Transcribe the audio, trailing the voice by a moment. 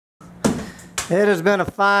It has been a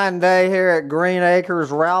fine day here at Green Acres.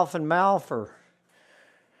 Ralph and Malf are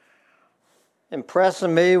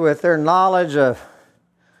impressing me with their knowledge of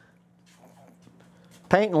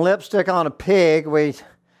painting lipstick on a pig. We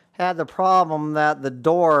had the problem that the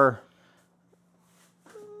door,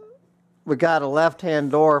 we got a left-hand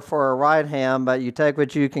door for a right hand, but you take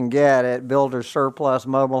what you can get at Builder's Surplus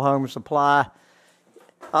Mobile Home Supply.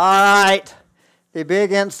 All right, the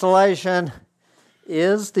big installation.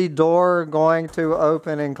 Is the door going to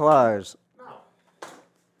open and close? No.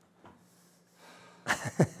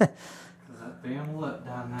 That damn lip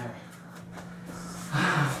down there.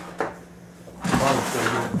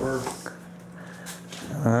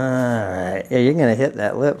 Alright. Yeah, you're going to hit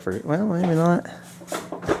that lip for, well, maybe not.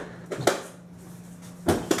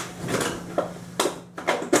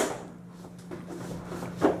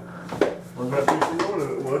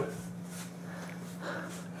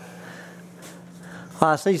 Well,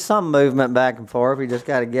 I see some movement back and forth. We just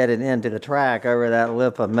got to get it into the track over that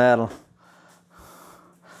lip of metal.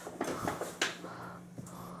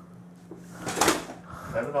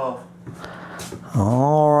 Cut it off.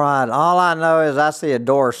 All right. All I know is I see a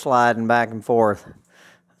door sliding back and forth.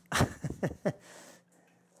 All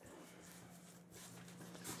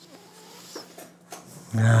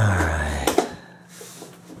right.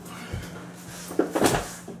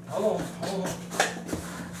 Hold on.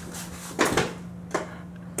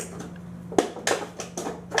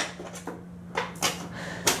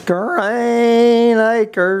 Green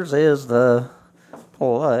Acres is the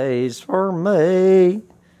place for me.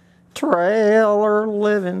 Trailer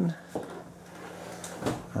living.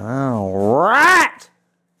 All right.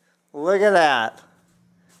 Look at that.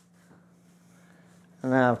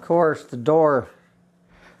 Now, of course, the door,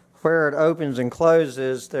 where it opens and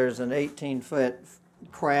closes, there's an 18-foot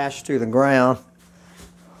crash to the ground.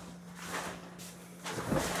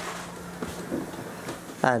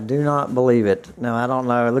 I do not believe it. No, I don't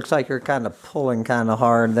know. It looks like you're kind of pulling kind of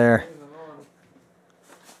hard there.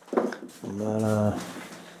 But,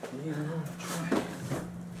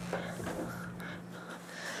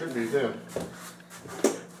 Should be them.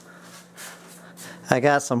 I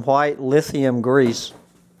got some white lithium grease.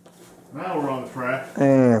 Now we're on the track.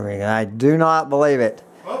 There we go. I do not believe it.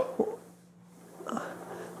 Oh.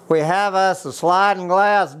 We have us a sliding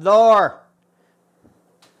glass door.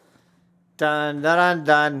 Dun, dun, dun,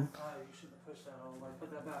 dun. Oh, you shouldn't have pushed that all the way. Put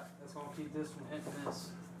that back. That's going to keep this from hitting this.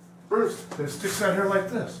 Bruce, it sticks out here like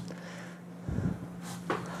this.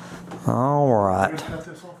 All right. Cut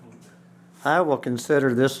this off a little bit. I will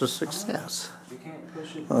consider this a success. You can't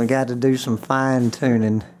push it. We got to do some fine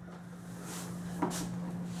tuning.